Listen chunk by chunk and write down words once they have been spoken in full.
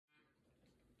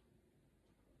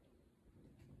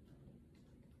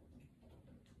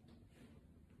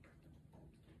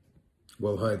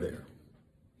Well, hi there.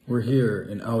 We're here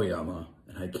in Aoyama,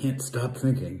 and I can't stop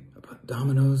thinking about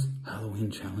Domino's Halloween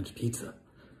Challenge pizza.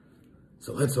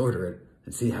 So let's order it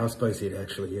and see how spicy it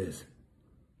actually is.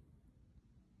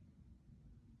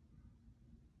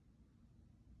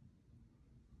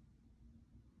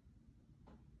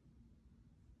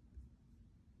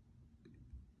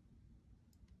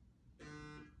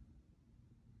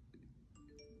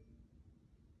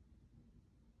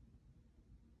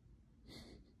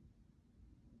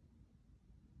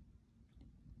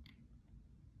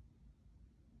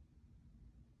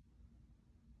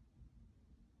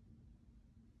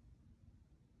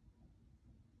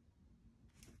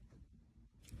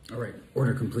 All right,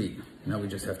 order complete. Now we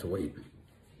just have to wait.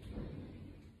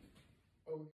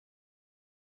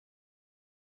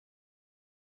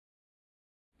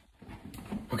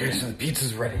 Okay, so the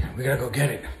pizza's ready. We gotta go get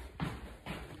it.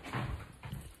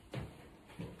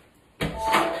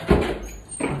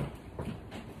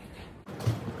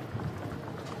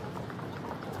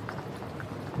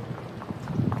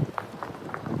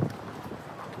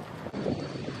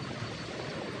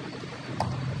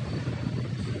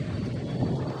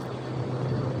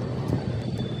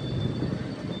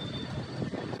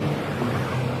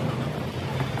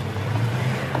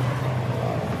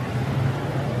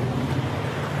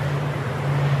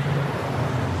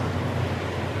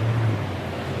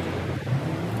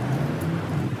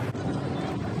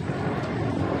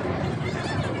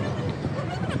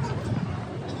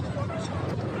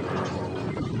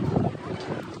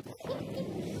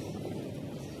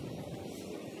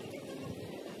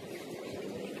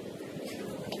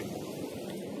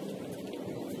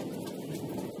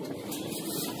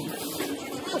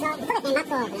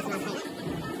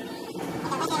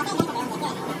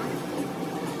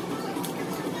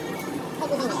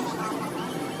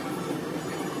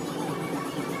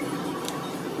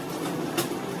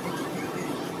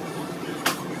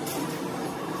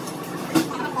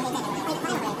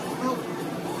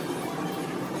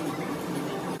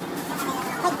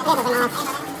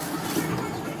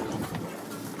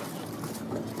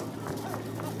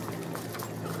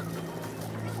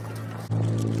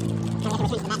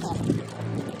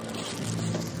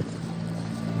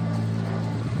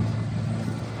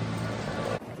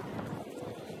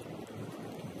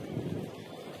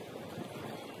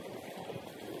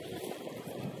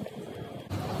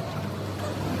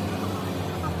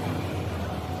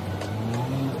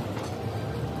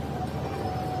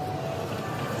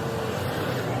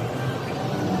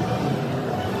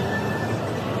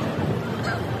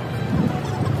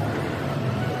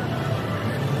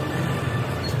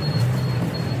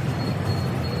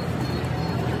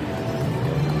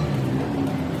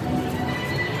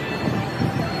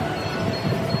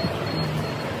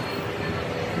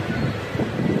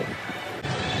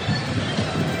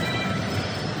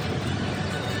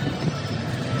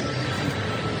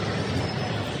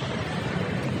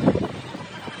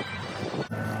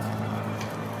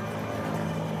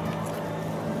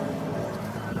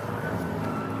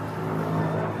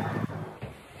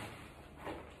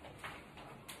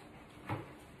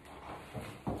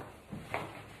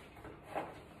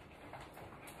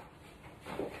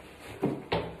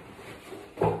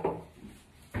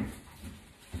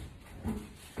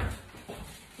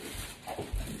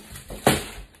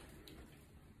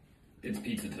 It's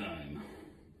pizza time.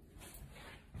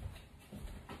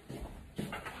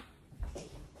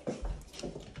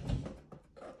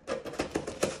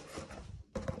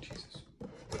 Jesus.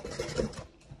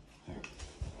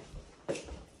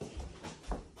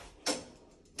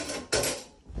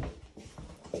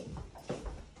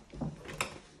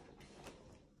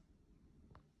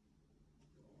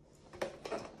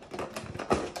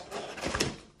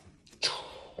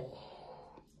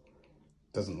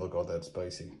 Doesn't look all that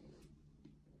spicy.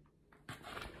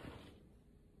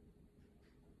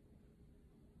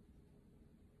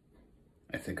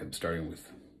 I think I'm starting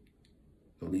with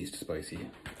the least spicy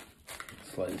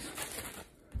slice.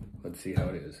 Let's see how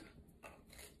it is.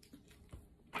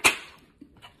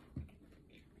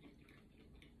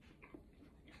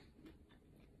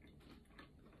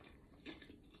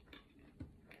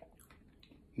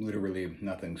 Literally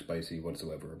nothing spicy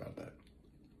whatsoever about that.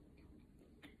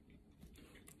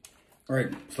 All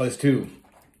right, slice 2.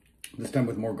 This time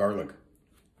with more garlic.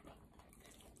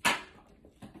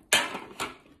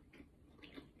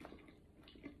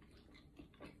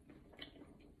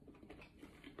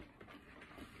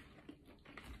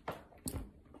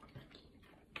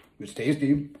 It's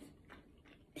tasty.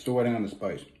 Still waiting on the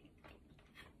spice.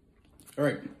 All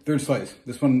right, third slice.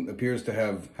 This one appears to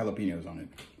have jalapenos on it.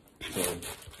 So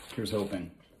here's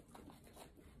hoping.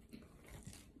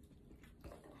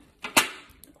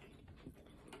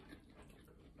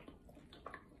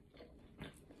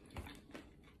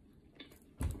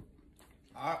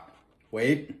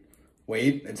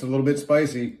 Wait, it's a little bit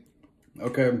spicy.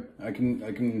 Okay, I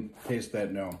can taste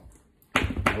that now.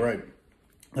 All right,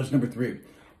 that's number 3.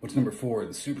 What's number 4,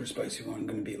 the super spicy one,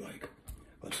 gonna be like?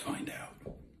 Let's find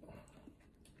out.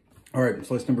 All right,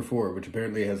 slice number 4, which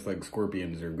apparently has like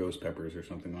scorpions or ghost peppers or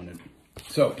something on it.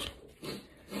 So,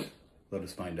 let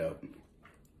us find out.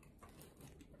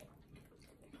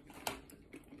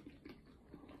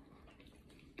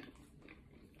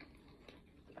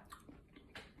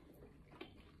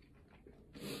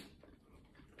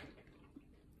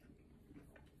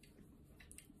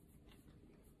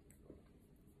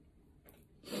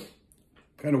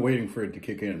 Kind of waiting for it to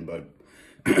kick in, but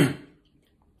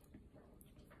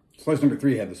slice number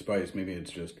 3 had the spice. Maybe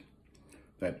it's just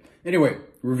that. Anyway,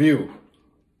 review.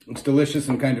 It's delicious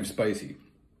and kind of spicy.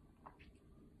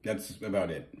 That's about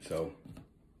it. So,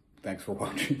 thanks for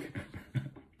watching.